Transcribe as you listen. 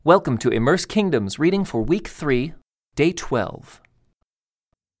Welcome to Immerse Kingdoms reading for Week 3, Day 12.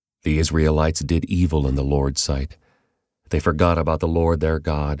 The Israelites did evil in the Lord's sight. They forgot about the Lord their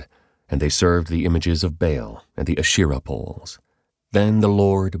God, and they served the images of Baal and the Asherah poles. Then the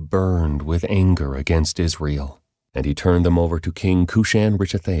Lord burned with anger against Israel, and he turned them over to King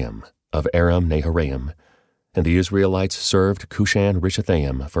Cushan-Rishathaim of Aram-Naharaim, and the Israelites served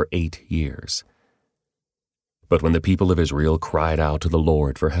Cushan-Rishathaim for 8 years. But when the people of Israel cried out to the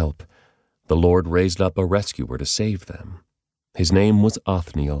Lord for help, the Lord raised up a rescuer to save them. His name was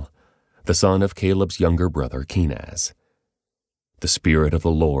Othniel, the son of Caleb's younger brother Kenaz. The Spirit of the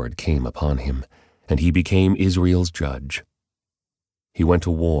Lord came upon him, and he became Israel's judge. He went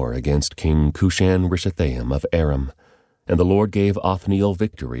to war against King Cushan-Rishathaim of Aram, and the Lord gave Othniel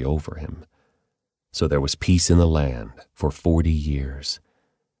victory over him. So there was peace in the land for 40 years.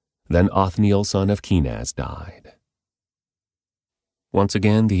 Then Othniel son of Kenaz died. Once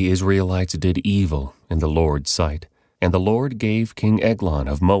again the Israelites did evil in the Lord's sight, and the Lord gave King Eglon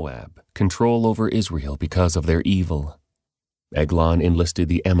of Moab control over Israel because of their evil. Eglon enlisted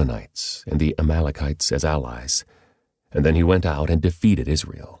the Ammonites and the Amalekites as allies, and then he went out and defeated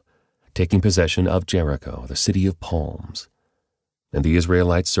Israel, taking possession of Jericho, the city of palms. And the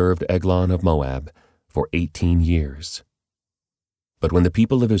Israelites served Eglon of Moab for 18 years. But when the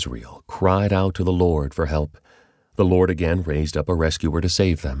people of Israel cried out to the Lord for help, the Lord again raised up a rescuer to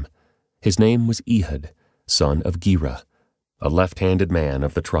save them. His name was Ehud, son of Gera, a left-handed man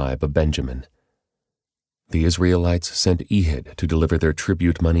of the tribe of Benjamin. The Israelites sent Ehud to deliver their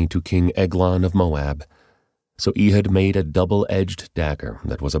tribute money to King Eglon of Moab. So Ehud made a double-edged dagger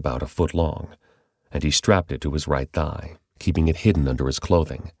that was about 1 foot long, and he strapped it to his right thigh, keeping it hidden under his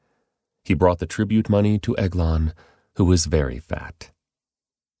clothing. He brought the tribute money to Eglon, who was very fat.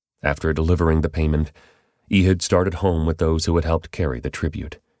 After delivering the payment, Ehud started home with those who had helped carry the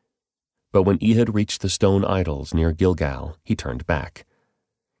tribute. But when Ehud reached the stone idols near Gilgal, he turned back.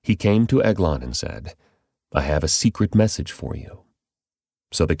 He came to Eglon and said, "I have a secret message for you."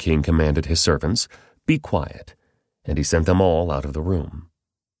 So the king commanded his servants, "Be quiet," and he sent them all out of the room.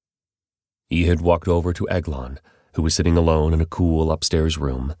 Ehud walked over to Eglon, who was sitting alone in a cool upstairs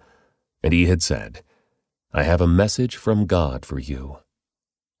room, and Ehud said, "I have a message from God for you."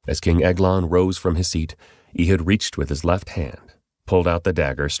 As King Eglon rose from his seat, Ehud reached with his left hand, pulled out the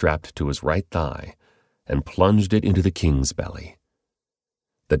dagger strapped to his right thigh, and plunged it into the king's belly.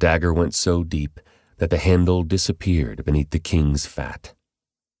 The dagger went so deep that the handle disappeared beneath the king's fat.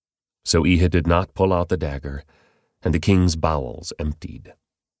 So Ehud did not pull out the dagger, and the king's bowels emptied.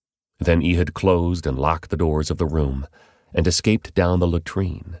 Then Ehud closed and locked the doors of the room, and escaped down the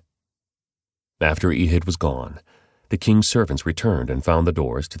latrine. After Ehud was gone, the king's servants returned and found the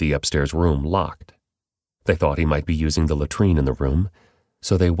doors to the upstairs room locked. They thought he might be using the latrine in the room,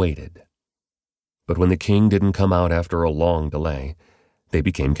 so they waited. But when the king didn't come out after a long delay, they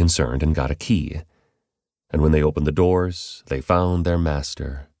became concerned and got a key. And when they opened the doors, they found their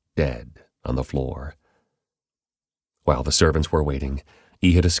master dead on the floor. While the servants were waiting,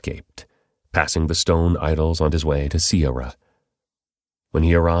 Ehud escaped, passing the stone idols on his way to Seirah. When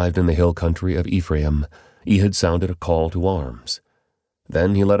he arrived in the hill country of Ephraim, Ehud sounded a call to arms.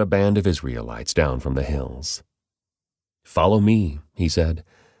 Then he led a band of Israelites down from the hills. "Follow me," he said,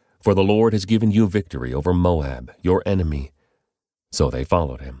 "for the Lord has given you victory over Moab, your enemy." So they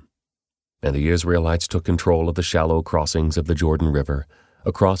followed him. And the Israelites took control of the shallow crossings of the Jordan River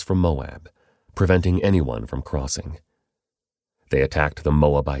across from Moab, preventing anyone from crossing. They attacked the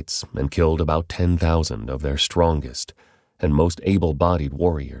Moabites and killed about 10,000 of their strongest and most able-bodied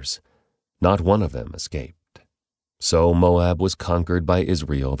warriors. Not one of them escaped. So Moab was conquered by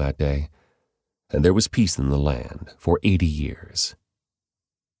Israel that day, and there was peace in the land for 80 years.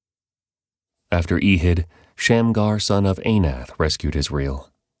 After Ehud, Shamgar son of Anath rescued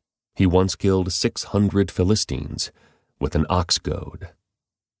Israel. He once killed 600 Philistines with an ox goad.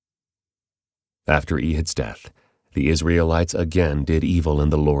 After Ehud's death, the Israelites again did evil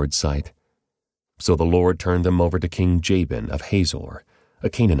in the Lord's sight. So the Lord turned them over to King Jabin of Hazor, a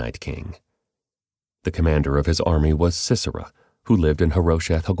Canaanite king. The commander of his army was Sisera, who lived in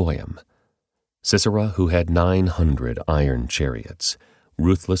Harosheth-Hagoyim. Sisera, who had 900 iron chariots,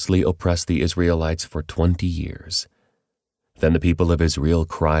 ruthlessly oppressed the Israelites for 20 years. Then the people of Israel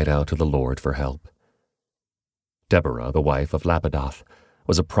cried out to the Lord for help. Deborah, the wife of Lapidoth,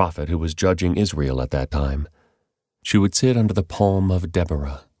 was a prophet who was judging Israel at that time. She would sit under the palm of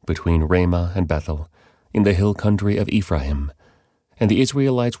Deborah, between Ramah and Bethel, in the hill country of Ephraim, and the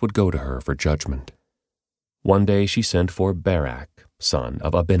Israelites would go to her for judgment. One day she sent for Barak, son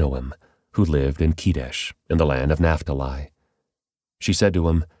of Abinoam, who lived in Kedesh, in the land of Naphtali. She said to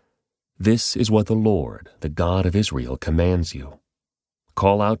him, "This is what the Lord, the God of Israel, commands you.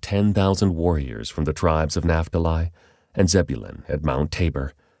 Call out 10,000 warriors from the tribes of Naphtali and Zebulun at Mount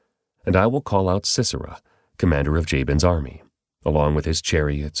Tabor, and I will call out Sisera, commander of Jabin's army, along with his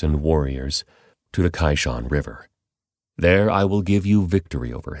chariots and warriors, to the Kishon River. There I will give you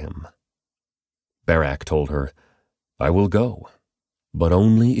victory over him." Barak told her, "I will go, but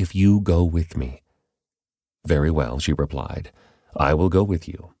only if you go with me." "Very well," she replied, "I will go with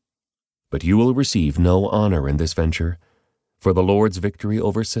you. But you will receive no honor in this venture, for the Lord's victory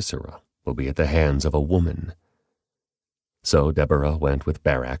over Sisera will be at the hands of a woman." So Deborah went with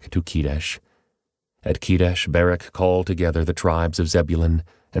Barak to Kedesh. At Kedesh, Barak called together the tribes of Zebulun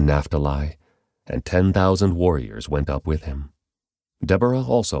and Naphtali, and 10,000 warriors went up with him. Deborah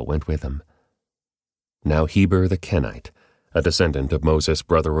also went with him. Now Heber the Kenite, a descendant of Moses'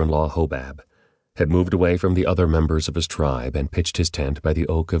 brother-in-law Hobab, had moved away from the other members of his tribe and pitched his tent by the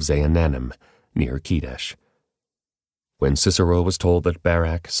oak of Zaanannim, near Kedesh. When Sisera was told that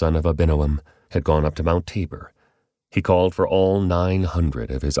Barak, son of Abinoam, had gone up to Mount Tabor, he called for all 900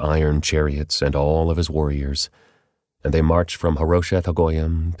 of his iron chariots and all of his warriors, and they marched from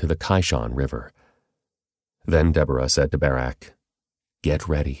Harosheth-Hagoyim to the Kishon River. Then Deborah said to Barak, "Get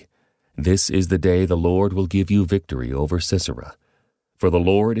ready. This is the day the Lord will give you victory over Sisera, for the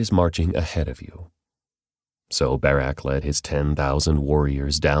Lord is marching ahead of you." So Barak led his 10,000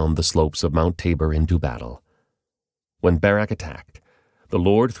 warriors down the slopes of Mount Tabor into battle. When Barak attacked, the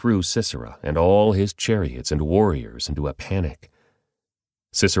Lord threw Sisera and all his chariots and warriors into a panic.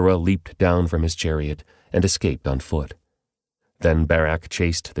 Sisera leaped down from his chariot and escaped on foot. Then Barak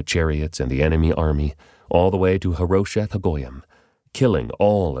chased the chariots and the enemy army all the way to Harosheth-Hagoyim, killing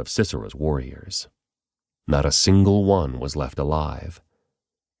all of Sisera's warriors. Not a single one was left alive.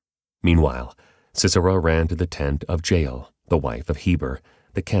 Meanwhile, Sisera ran to the tent of Jael, the wife of Heber,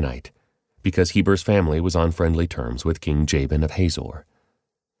 the Kenite, because Heber's family was on friendly terms with King Jabin of Hazor.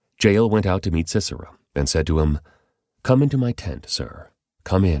 Jael went out to meet Sisera and said to him, "Come into my tent, sir.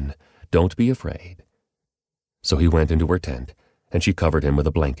 Come in. Don't be afraid." So he went into her tent, and she covered him with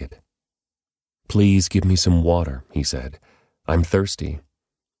a blanket. "Please give me some water," he said. "I'm thirsty."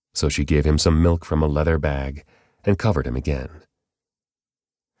 So she gave him some milk from a leather bag and covered him again.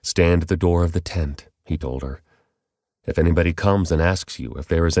 "Stand at the door of the tent," he told her. "If anybody comes and asks you if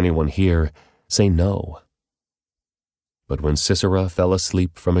there is anyone here, say no." But when Sisera fell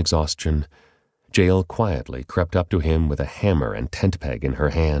asleep from exhaustion, Jael quietly crept up to him with a hammer and tent peg in her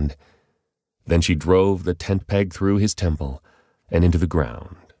hand. Then she drove the tent peg through his temple and into the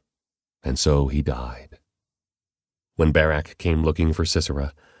ground, and so he died. When Barak came looking for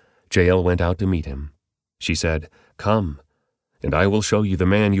Sisera, Jael went out to meet him. She said, "Come, and I will show you the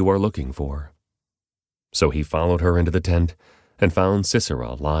man you are looking for." So he followed her into the tent and found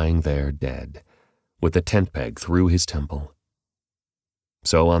Sisera lying there dead, with the tent peg through his temple.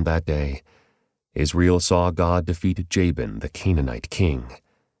 So on that day, Israel saw God defeat Jabin, the Canaanite king.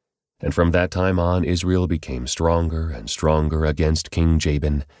 And from that time on, Israel became stronger and stronger against King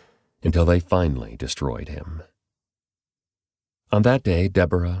Jabin, until they finally destroyed him. On that day,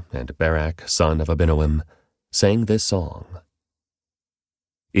 Deborah and Barak, son of Abinoam, sang this song.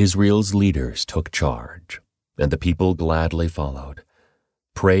 Israel's leaders took charge, and the people gladly followed.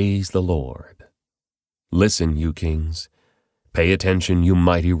 Praise the Lord. Listen, you kings. Pay attention, you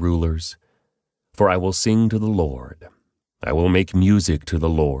mighty rulers. For I will sing to the Lord. I will make music to the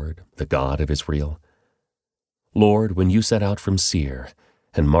Lord, the God of Israel. Lord, when you set out from Seir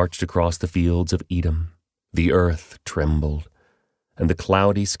and marched across the fields of Edom, the earth trembled, and the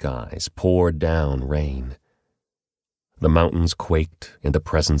cloudy skies poured down rain. The mountains quaked in the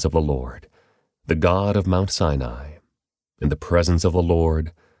presence of the Lord, the God of Mount Sinai, in the presence of the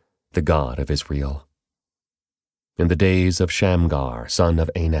Lord, the God of Israel. In the days of Shamgar, son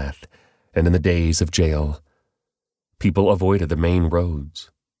of Anath, and in the days of Jael, people avoided the main roads,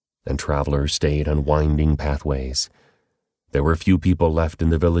 and travelers stayed on winding pathways. There were few people left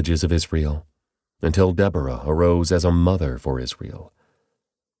in the villages of Israel, until Deborah arose as a mother for Israel.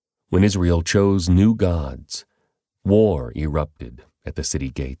 When Israel chose new gods, war erupted at the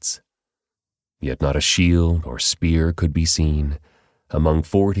city gates. Yet not a shield or spear could be seen among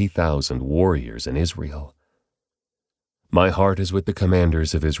 40,000 warriors in Israel. My heart is with the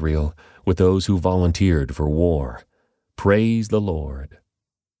commanders of Israel, with those who volunteered for war. Praise the Lord.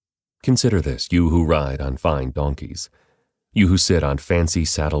 Consider this, you who ride on fine donkeys, you who sit on fancy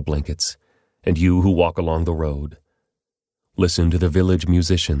saddle blankets, and you who walk along the road. Listen to the village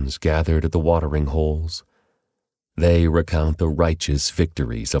musicians gathered at the watering holes. They recount the righteous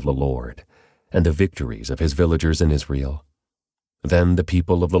victories of the Lord and the victories of his villagers in Israel. Then the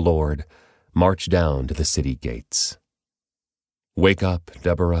people of the Lord marched down to the city gates. Wake up,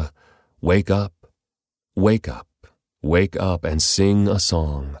 Deborah, wake up, wake up, wake up and sing a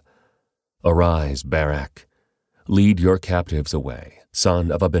song. Arise, Barak, lead your captives away,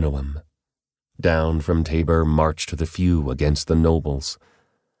 son of Abinoam. Down from Tabor marched the few against the nobles.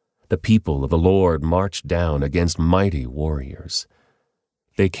 The people of the Lord marched down against mighty warriors.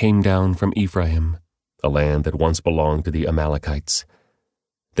 They came down from Ephraim, a land that once belonged to the Amalekites.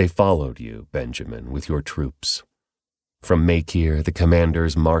 They followed you, Benjamin, with your troops. From Machir the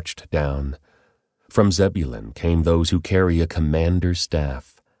commanders marched down. From Zebulun came those who carry a commander's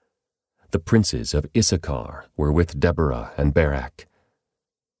staff. The princes of Issachar were with Deborah and Barak.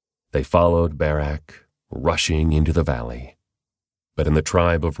 They followed Barak, rushing into the valley. But in the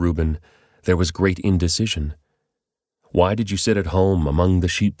tribe of Reuben there was great indecision. Why did you sit at home among the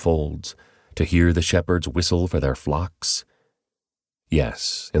sheepfolds to hear the shepherds whistle for their flocks?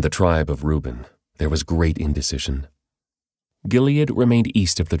 Yes, in the tribe of Reuben there was great indecision. Gilead remained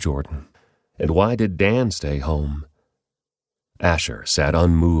east of the Jordan. And why did Dan stay home? Asher sat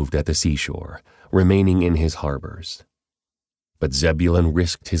unmoved at the seashore, remaining in his harbors. But Zebulun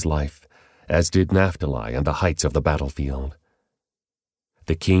risked his life, as did Naphtali on the heights of the battlefield.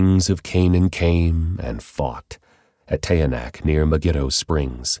 The kings of Canaan came and fought at Taanach near Megiddo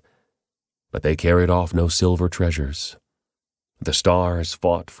springs, but they carried off no silver treasures. The stars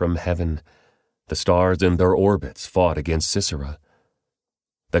fought from heaven. The stars in their orbits fought against Sisera.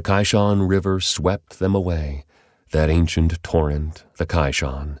 The Kishon River swept them away, that ancient torrent, the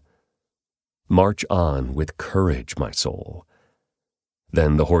Kishon. March on with courage, my soul.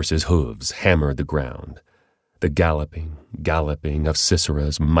 Then the horses' hooves hammered the ground, the galloping of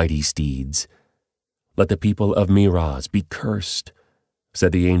Sisera's mighty steeds. Let the people of Meroz be cursed,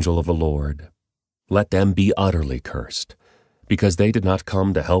 said the angel of the Lord. Let them be utterly cursed, because they did not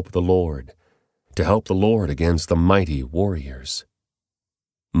come to help the Lord against the mighty warriors.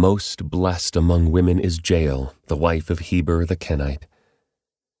 Most blessed among women is Jael, the wife of Heber the Kenite.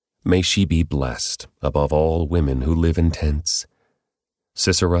 May she be blessed above all women who live in tents.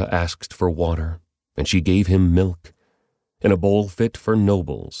 Sisera asked for water, and she gave him milk. In a bowl fit for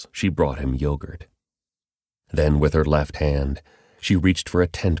nobles, she brought him yogurt. Then with her left hand, she reached for a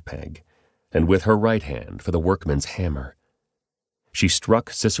tent peg, and with her right hand for the workman's hammer. She struck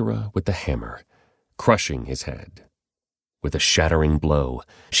Sisera with the hammer, crushing his head. With a shattering blow,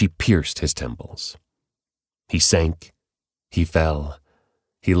 she pierced his temples. He sank, he fell,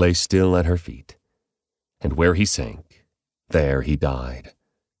 he lay still at her feet, and where he sank, there he died.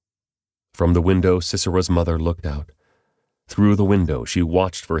 From the window Sisera's mother looked out. Through the window she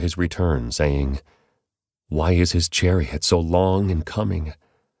watched for his return, saying, "Why is his chariot so long in coming?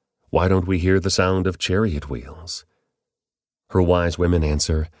 Why don't we hear the sound of chariot wheels?" Her wise women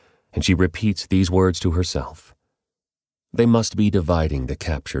answer, and she repeats these words to herself. They must be dividing the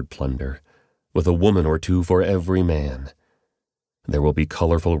captured plunder, with a woman or two for every man. There will be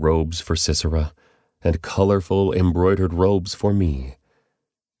colorful robes for Sisera, and colorful embroidered robes for me.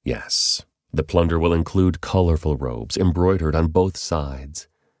 Yes, the plunder will include colorful robes embroidered on both sides.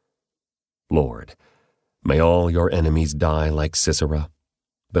 Lord, may all your enemies die like Sisera,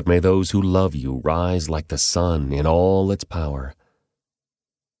 but may those who love you rise like the sun in all its power.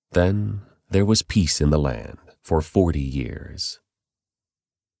 Then there was peace in the land for 40 years.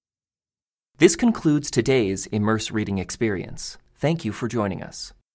 This concludes today's Immerse Reading Experience. Thank you for joining us.